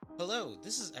Hello,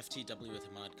 this is FTW with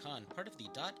Ahmad Khan, part of the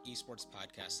Esports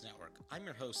Podcast Network. I'm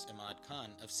your host, Ahmad Khan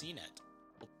of CNET.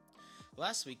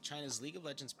 Last week, China's League of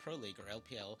Legends Pro League, or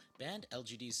LPL, banned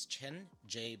LGD's Chen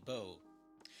Jie-bo.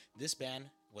 This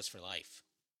ban was for life.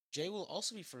 Jay will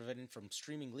also be forbidden from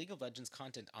streaming League of Legends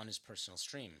content on his personal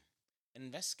stream. An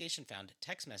investigation found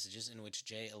text messages in which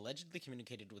Jay allegedly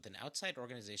communicated with an outside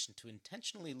organization to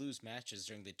intentionally lose matches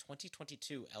during the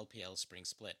 2022 LPL Spring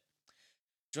Split.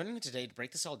 Joining me today to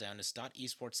break this all down is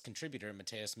Esports contributor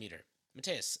Mateus Meter.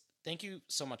 Mateus, thank you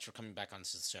so much for coming back on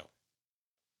this show.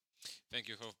 Thank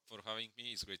you for having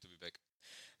me. It's great to be back.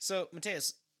 So,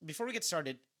 Mateus, before we get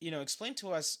started, explain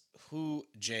to us who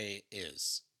Jay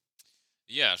is.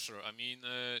 Yeah, sure.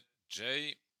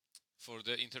 Jay, for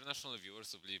the international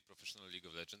viewers of the Professional League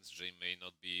of Legends, Jay may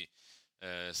not be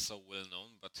so well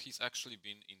known, but he's actually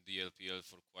been in the LPL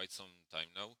for quite some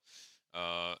time now.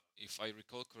 If I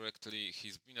recall correctly,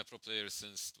 he's been a pro player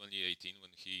since 2018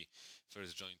 when he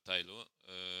first joined Tylo,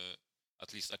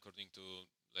 at least according to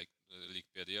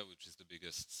Leaguepedia, which is the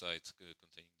biggest site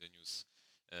containing the news,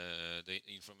 the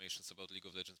information about League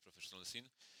of Legends professional scene.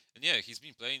 And yeah, he's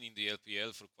been playing in the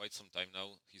LPL for quite some time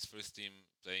now. His first team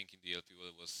playing in the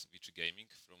LPL was Vici Gaming,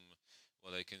 from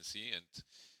what I can see. And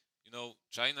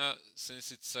China,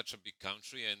 since it's such a big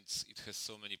country and it has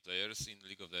so many players in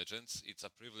League of Legends, it's a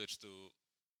privilege to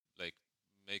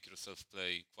make yourself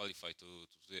qualify to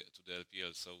the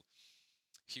LPL. So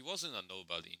he wasn't a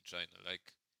nobody in China.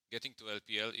 Getting to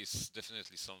LPL is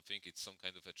definitely something. It's some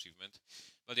kind of achievement.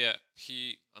 But yeah,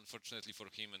 he, unfortunately for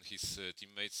him and his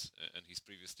teammates and his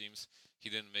previous teams, he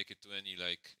didn't make it to any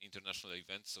international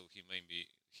events. So he may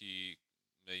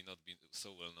not be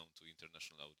so well known to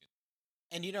international audience.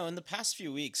 And in the past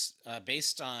few weeks,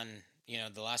 based on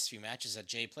the last few matches that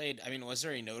Jay played, was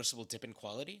there a noticeable dip in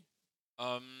quality?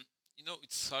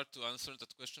 It's hard to answer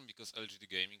that question because LGD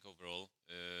Gaming overall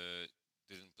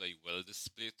didn't play well this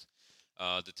split.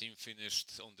 The team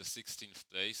finished on the 16th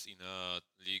place in a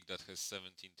league that has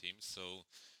 17 teams, so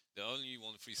they only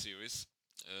won 3 series.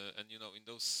 And in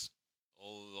those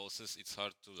all losses, it's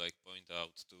hard to point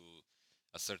out to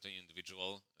a certain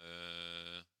individual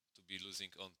to be losing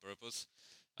on purpose.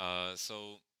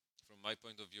 So from my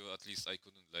point of view, at least I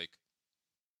couldn't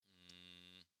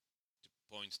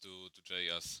point to Jay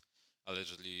as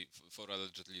allegedly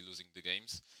losing the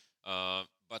games.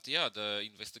 But yeah, the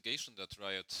investigation that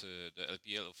Riot, the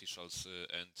LPL officials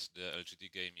and the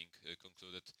LGD Gaming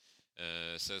concluded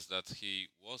says that he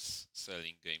was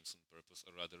selling games on purpose,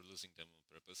 or rather losing them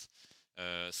on purpose.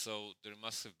 So there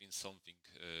must have been something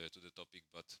to the topic,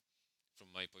 but from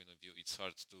my point of view, it's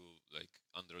hard to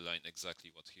underline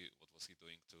exactly what was he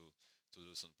doing to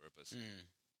lose on purpose.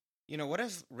 What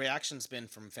have reactions been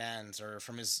from fans or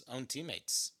from his own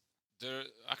teammates? There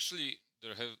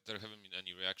haven't been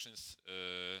any reactions,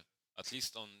 at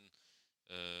least on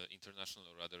international,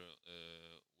 or rather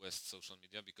West social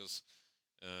media, because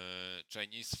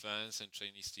Chinese fans and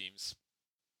Chinese teams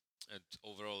and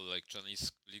overall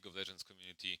Chinese League of Legends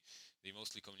community, they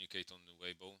mostly communicate on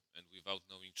Weibo, and without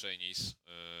knowing Chinese,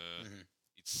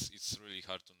 it's really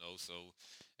hard to know. So,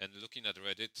 and looking at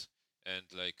Reddit and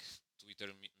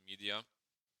Twitter media,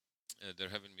 there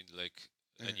haven't been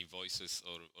any voices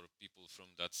or people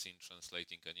from that scene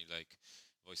translating any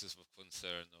voices of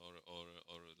concern or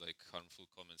harmful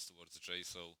comments towards Jay.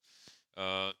 So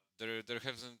there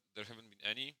haven't been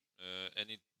any.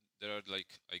 There are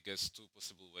I guess 2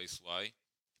 possible ways why.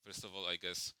 First of all, I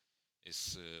guess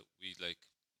is we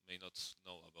may not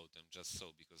know about them just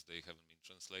so because they haven't been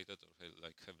translated or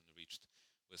haven't reached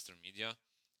Western media.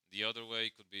 The other way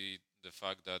could be the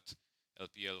fact that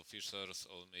LPL officials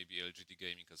or maybe LGD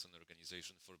Gaming as an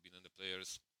organization forbidden the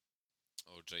players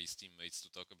or Jay's teammates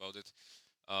to talk about it.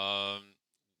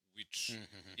 Which,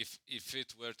 if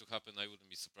it were to happen, I wouldn't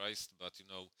be surprised. But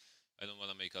I don't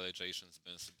want to make allegations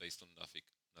based on nothing.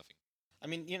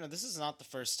 This is not the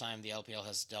first time the LPL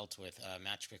has dealt with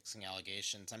match fixing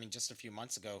allegations. Just a few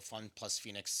months ago, Fun plus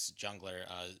Phoenix jungler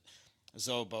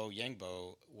Zobo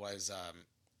Yangbo was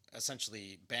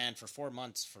essentially banned for 4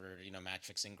 months for match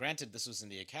fixing. Granted, this was in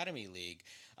the Academy League.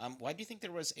 Why do you think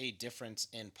there was a difference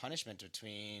in punishment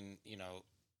between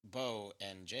Bo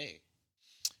and Jay?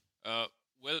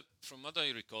 Well, from what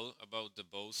I recall about the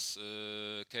Bo's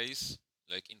case,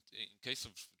 in case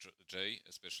of Jay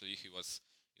especially, he was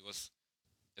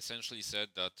essentially said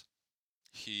that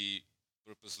he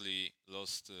purposely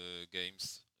lost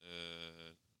games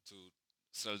to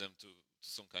sell them to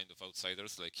some kind of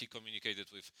outsiders. He communicated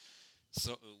with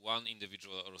one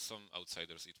individual or some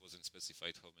outsiders. It wasn't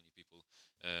specified how many people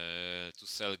to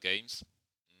sell games.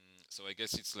 So I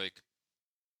guess it's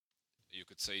you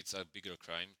could say it's a bigger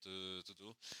crime to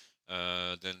do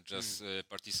than just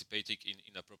participating in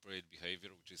inappropriate behavior,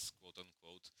 which is quote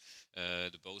unquote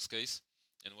the Bow's case.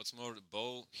 And what's more,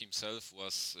 Bow himself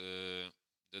was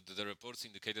the reports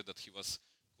indicated that he was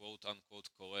quote unquote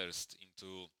coerced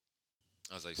into,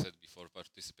 as I said before,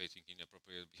 participating in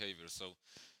inappropriate behavior. So,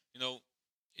 you know,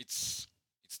 it's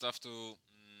tough to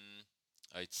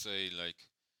I'd say like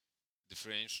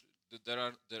differentiate. There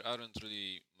aren't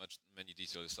really many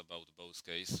details about Bow's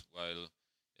case, while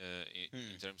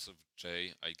in terms of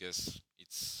Jay, I guess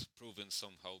it's proven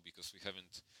somehow because we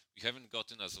haven't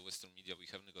gotten, as a Western media, we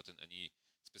haven't gotten any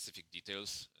specific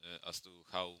details as to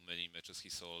how many matches he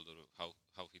sold or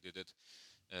how he did it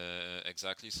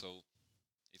exactly. So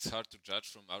it's hard to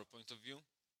judge from our point of view.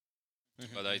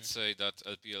 But I'd say that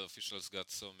LPL officials got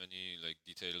so many like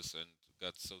details and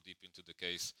got so deep into the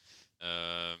case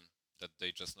that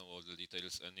they just know all the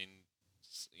details. And in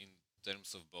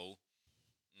terms of Bow,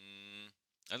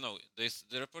 I don't know.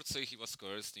 The reports say he was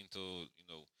coerced into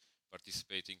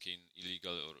participating in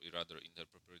illegal or rather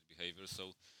inappropriate behavior.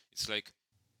 So it's like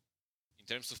in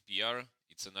terms of PR,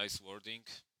 it's a nice wording,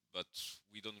 but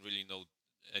we don't really know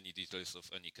any details of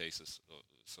any cases,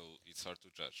 so it's hard to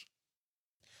judge.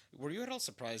 Were you at all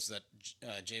surprised that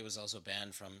Jay was also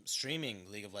banned from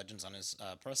streaming League of Legends on his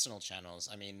personal channels?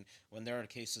 I mean, when there are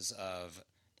cases of,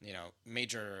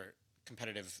 major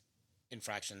competitive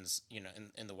infractions,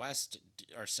 in the West,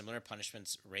 are similar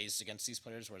punishments raised against these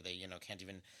players where they, can't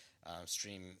even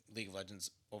stream League of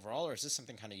Legends overall, or is this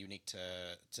something kind of unique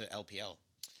to LPL?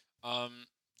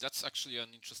 That's actually an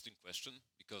interesting question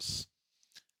because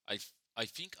I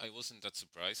think I wasn't that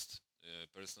surprised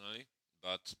personally,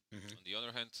 but on the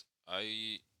other hand,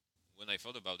 when I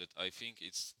thought about it, I think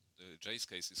it's Jay's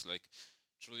case is like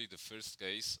truly the first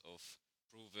case of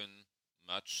proven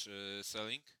match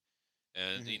selling,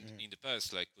 and in the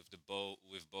past, like with Bow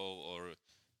or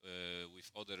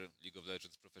with other League of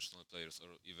Legends professional players or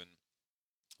even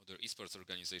other esports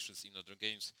organizations in other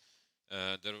games,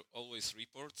 there are always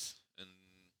reports,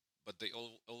 but they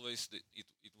always it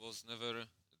was never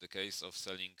the case of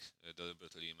selling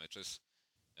deliberately matches,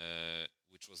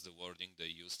 which was the wording they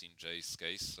used in Jay's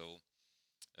case. So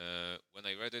when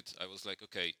I read it, I was like,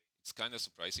 okay, it's kind of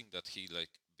surprising that he like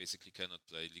basically cannot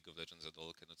play League of Legends at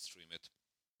all, cannot stream it,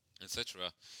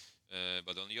 etc.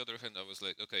 But on the other hand, I was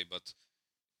like, okay, but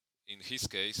in his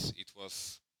case, it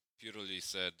was purely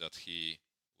said that he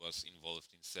was involved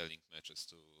in selling matches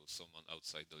to someone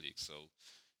outside the league. So,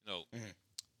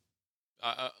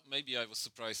 maybe I was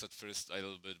surprised at first a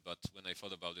little bit, but when I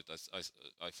thought about it,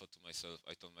 I thought to myself,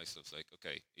 I told myself like,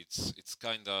 okay, it's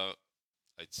kind of,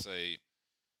 I'd say,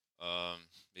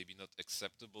 maybe not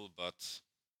acceptable, but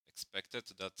expected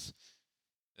that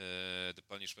the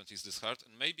punishment is this hard.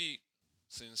 And maybe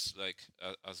since, like,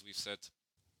 as we've said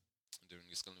during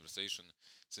this conversation,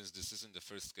 since this isn't the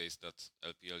first case that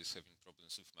LPL is having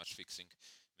problems with match fixing,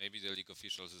 maybe the league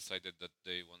officials decided that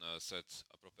they want to set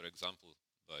a proper example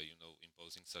by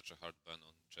imposing such a hard ban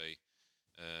on Jay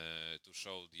to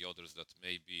show the others that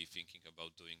may be thinking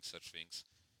about doing such things,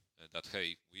 that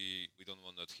hey, we don't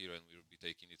want that here and we'll be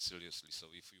taking it seriously.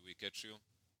 So if we catch you,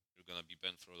 you're gonna be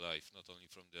banned for life, not only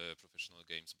from the professional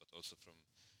games but also from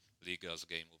league as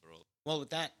a game overall. Well,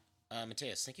 with that,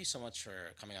 Mateus, thank you so much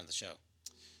for coming on the show.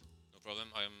 No problem.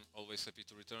 I'm always happy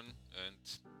to return, and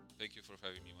thank you for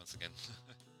having me once again.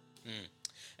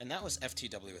 And that was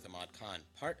FTW with Imad Khan,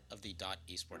 part of the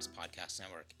Esports Podcast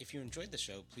Network. If you enjoyed the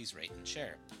show, please rate and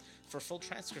share. For full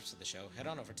transcripts of the show, head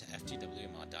on over to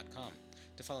ftwimod.com.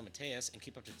 To follow Mateus and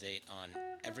keep up to date on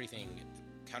everything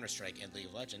Counter-Strike and League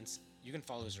of Legends, you can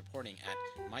follow his reporting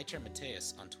at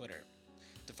MyTermMateus on Twitter.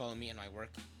 To follow me and my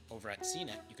work over at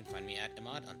CNET, you can find me at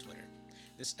Imad on Twitter.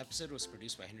 This episode was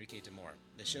produced by Henrique Demore.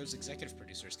 The show's executive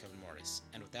producer is Kevin Morris.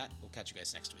 And with that, we'll catch you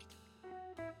guys next week.